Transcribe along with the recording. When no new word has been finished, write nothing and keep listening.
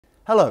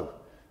Hello,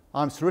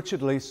 I'm Sir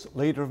Richard Leese,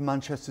 leader of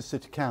Manchester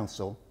City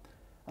Council,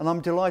 and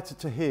I'm delighted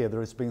to hear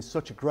there has been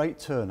such a great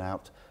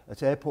turnout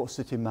at Airport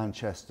City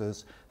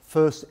Manchester's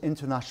first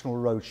international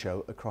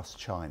roadshow across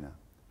China.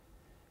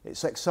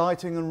 It's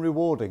exciting and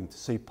rewarding to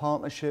see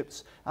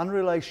partnerships and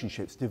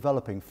relationships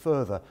developing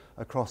further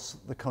across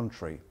the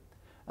country,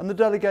 and the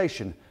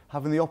delegation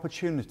having the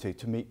opportunity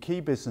to meet key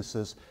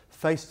businesses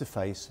face to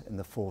face in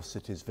the 4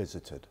 cities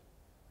visited.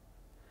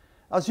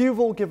 As you've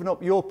all given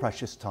up your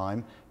precious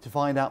time to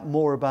find out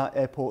more about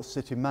Airport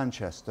City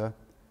Manchester,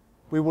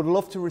 we would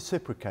love to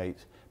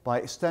reciprocate by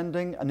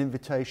extending an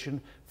invitation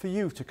for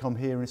you to come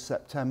here in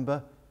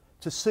September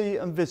to see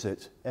and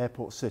visit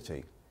Airport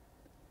City.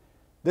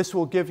 This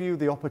will give you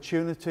the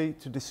opportunity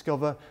to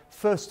discover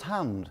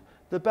firsthand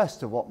the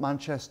best of what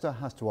Manchester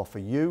has to offer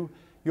you,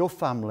 your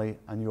family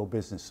and your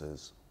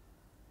businesses.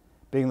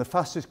 Being the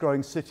fastest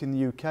growing city in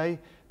the UK,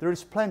 there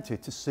is plenty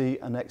to see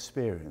and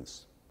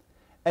experience.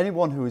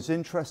 Anyone who is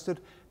interested,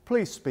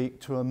 please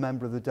speak to a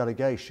member of the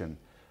delegation,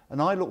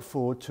 and I look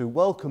forward to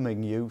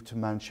welcoming you to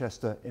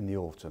Manchester in the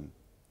autumn.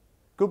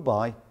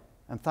 Goodbye,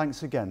 and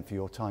thanks again for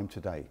your time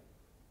today.